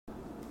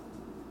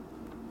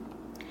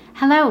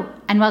Hello,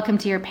 and welcome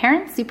to your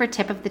Parent Super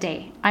Tip of the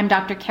Day. I'm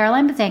Dr.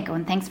 Caroline Bazanko,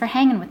 and thanks for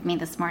hanging with me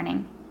this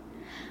morning.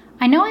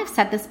 I know I've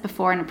said this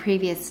before in a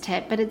previous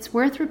tip, but it's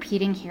worth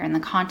repeating here in the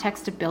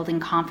context of building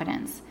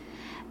confidence.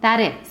 That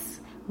is,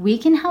 we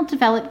can help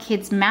develop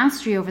kids'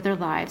 mastery over their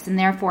lives and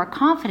therefore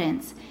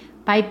confidence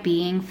by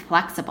being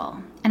flexible.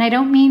 And I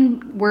don't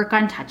mean work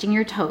on touching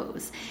your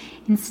toes.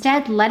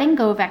 Instead, letting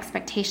go of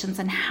expectations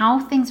on how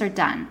things are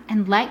done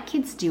and let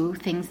kids do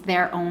things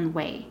their own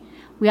way.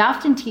 We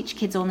often teach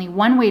kids only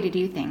one way to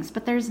do things,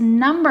 but there's a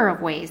number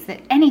of ways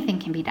that anything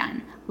can be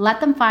done. Let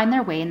them find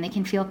their way and they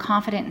can feel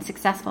confident and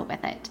successful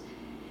with it.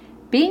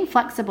 Being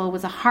flexible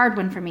was a hard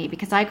one for me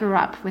because I grew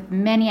up with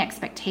many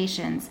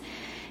expectations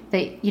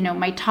that,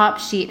 my top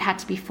sheet had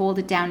to be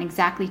folded down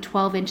exactly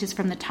 12 inches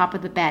from the top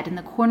of the bed and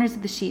the corners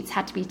of the sheets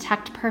had to be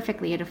tucked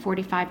perfectly at a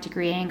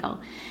 45-degree angle.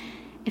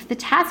 If the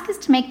task is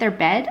to make their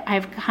bed,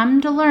 I've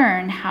come to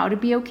learn how to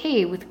be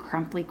okay with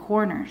crumply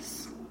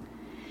corners.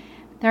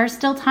 There are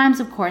still times,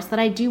 of course, that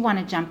I do want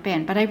to jump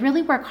in, but I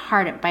really work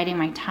hard at biting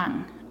my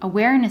tongue.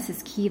 Awareness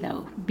is key,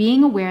 though.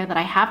 Being aware that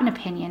I have an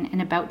opinion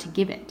and about to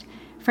give it.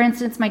 For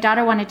instance, my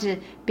daughter wanted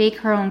to bake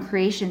her own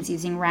creations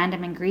using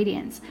random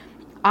ingredients.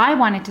 I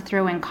wanted to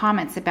throw in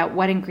comments about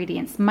what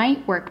ingredients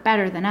might work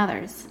better than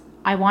others.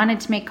 I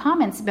wanted to make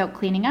comments about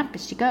cleaning up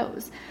as she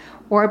goes,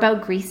 or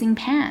about greasing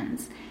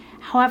pans.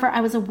 However, I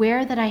was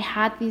aware that I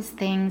had these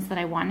things that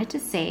I wanted to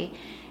say,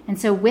 and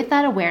so with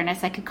that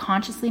awareness, I could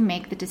consciously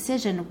make the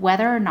decision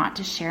whether or not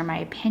to share my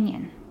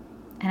opinion.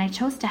 And I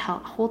chose to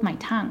hold my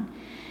tongue.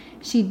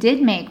 She did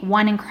make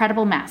one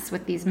incredible mess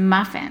with these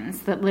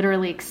muffins that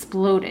literally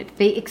exploded.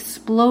 They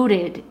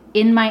exploded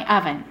in my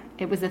oven.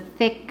 It was a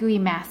thick, gooey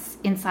mess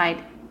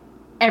inside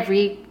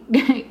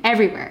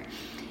everywhere.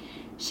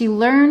 She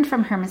learned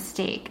from her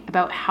mistake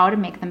about how to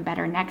make them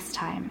better next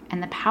time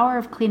and the power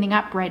of cleaning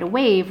up right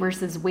away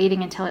versus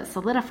waiting until it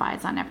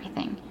solidifies on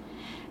everything.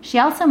 She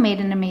also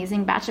made an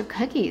amazing batch of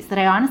cookies that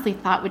I honestly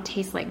thought would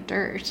taste like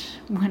dirt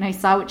when I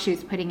saw what she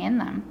was putting in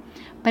them.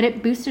 But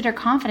it boosted her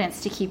confidence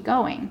to keep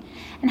going.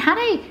 And had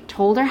I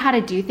told her how to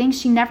do things,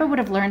 she never would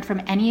have learned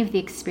from any of the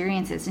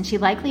experiences, and she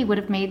likely would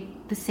have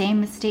made the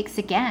same mistakes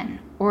again,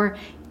 or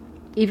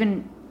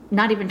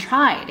not even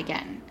tried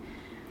again.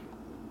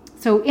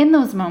 So in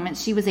those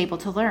moments, she was able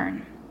to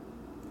learn.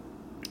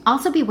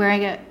 Also be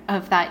wary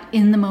of that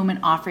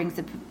in-the-moment offerings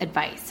of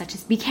advice, such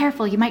as be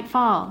careful, you might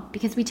fall,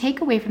 because we take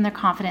away from their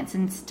confidence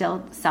and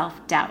instill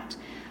self-doubt.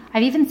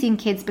 I've even seen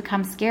kids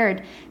become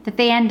scared that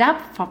they end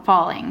up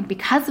falling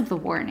because of the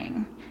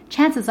warning.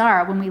 Chances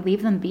are, when we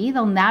leave them be,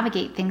 they'll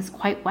navigate things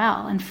quite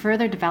well and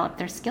further develop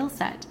their skill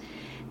set.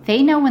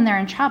 They know when they're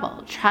in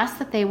trouble. Trust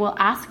that they will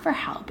ask for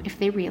help if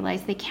they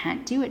realize they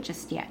can't do it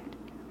just yet.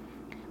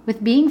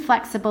 With being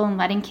flexible and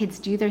letting kids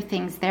do their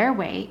things their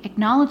way,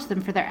 acknowledge them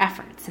for their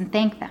efforts and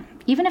thank them,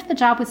 even if the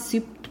job was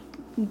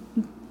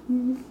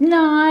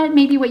not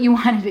maybe what you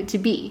wanted it to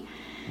be.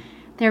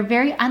 They're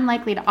very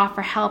unlikely to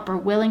offer help or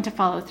willing to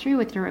follow through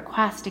with your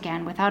request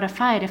again without a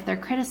fight if they're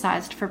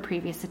criticized for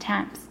previous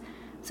attempts.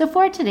 So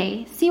for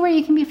today, see where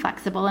you can be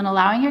flexible in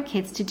allowing your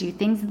kids to do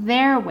things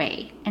their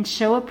way and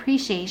show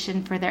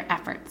appreciation for their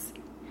efforts.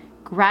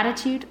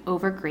 Gratitude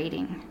over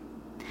grading.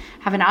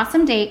 Have an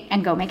awesome day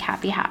and go make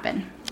happy happen.